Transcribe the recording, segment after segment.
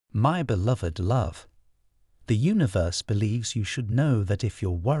My beloved love, the universe believes you should know that if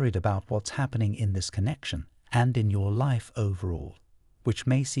you're worried about what's happening in this connection and in your life overall, which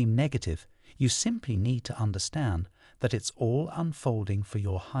may seem negative, you simply need to understand that it's all unfolding for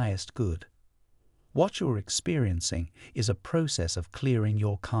your highest good. What you're experiencing is a process of clearing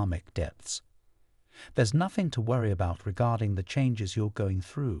your karmic depths. There's nothing to worry about regarding the changes you're going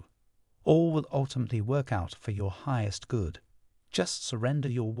through. All will ultimately work out for your highest good. Just surrender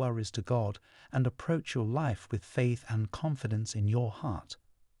your worries to God and approach your life with faith and confidence in your heart.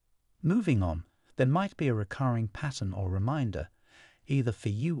 Moving on, there might be a recurring pattern or reminder, either for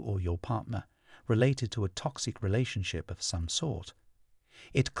you or your partner, related to a toxic relationship of some sort.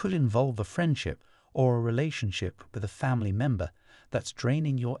 It could involve a friendship or a relationship with a family member that's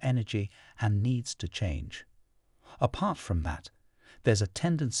draining your energy and needs to change. Apart from that, there's a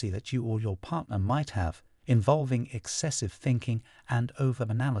tendency that you or your partner might have involving excessive thinking and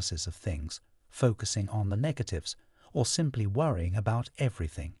over-analysis of things, focusing on the negatives, or simply worrying about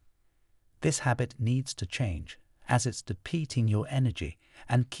everything. This habit needs to change, as it's depleting your energy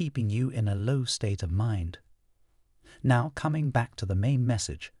and keeping you in a low state of mind. Now, coming back to the main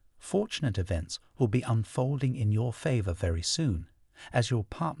message, fortunate events will be unfolding in your favor very soon, as your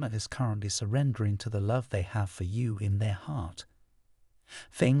partner is currently surrendering to the love they have for you in their heart.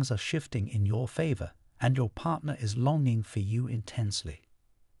 Things are shifting in your favor, and your partner is longing for you intensely.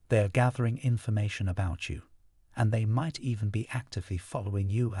 They are gathering information about you, and they might even be actively following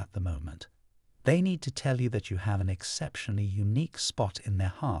you at the moment. They need to tell you that you have an exceptionally unique spot in their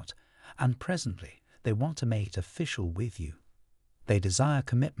heart, and presently they want to make it official with you. They desire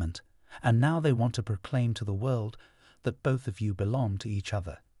commitment, and now they want to proclaim to the world that both of you belong to each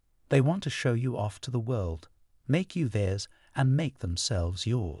other. They want to show you off to the world, make you theirs, and make themselves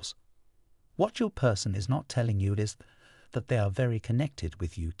yours. What your person is not telling you is that they are very connected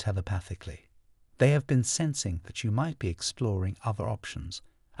with you telepathically. They have been sensing that you might be exploring other options,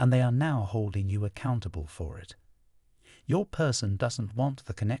 and they are now holding you accountable for it. Your person doesn't want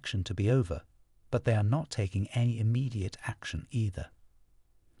the connection to be over, but they are not taking any immediate action either.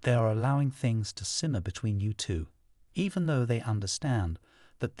 They are allowing things to simmer between you two, even though they understand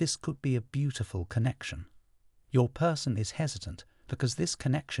that this could be a beautiful connection. Your person is hesitant because this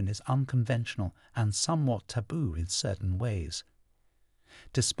connection is unconventional and somewhat taboo in certain ways.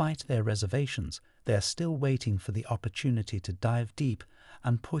 Despite their reservations, they are still waiting for the opportunity to dive deep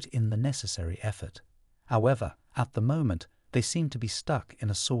and put in the necessary effort. However, at the moment, they seem to be stuck in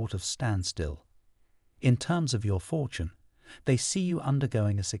a sort of standstill. In terms of your fortune, they see you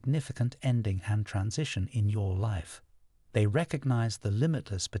undergoing a significant ending and transition in your life. They recognize the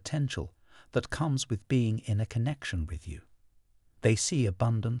limitless potential that comes with being in a connection with you. They see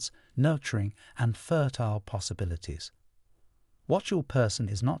abundance, nurturing, and fertile possibilities. What your person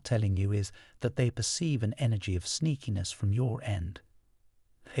is not telling you is that they perceive an energy of sneakiness from your end.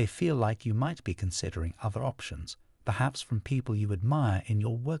 They feel like you might be considering other options, perhaps from people you admire in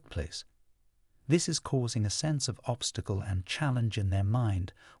your workplace. This is causing a sense of obstacle and challenge in their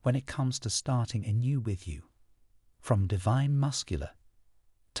mind when it comes to starting anew with you. From Divine Muscular,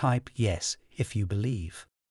 type yes if you believe.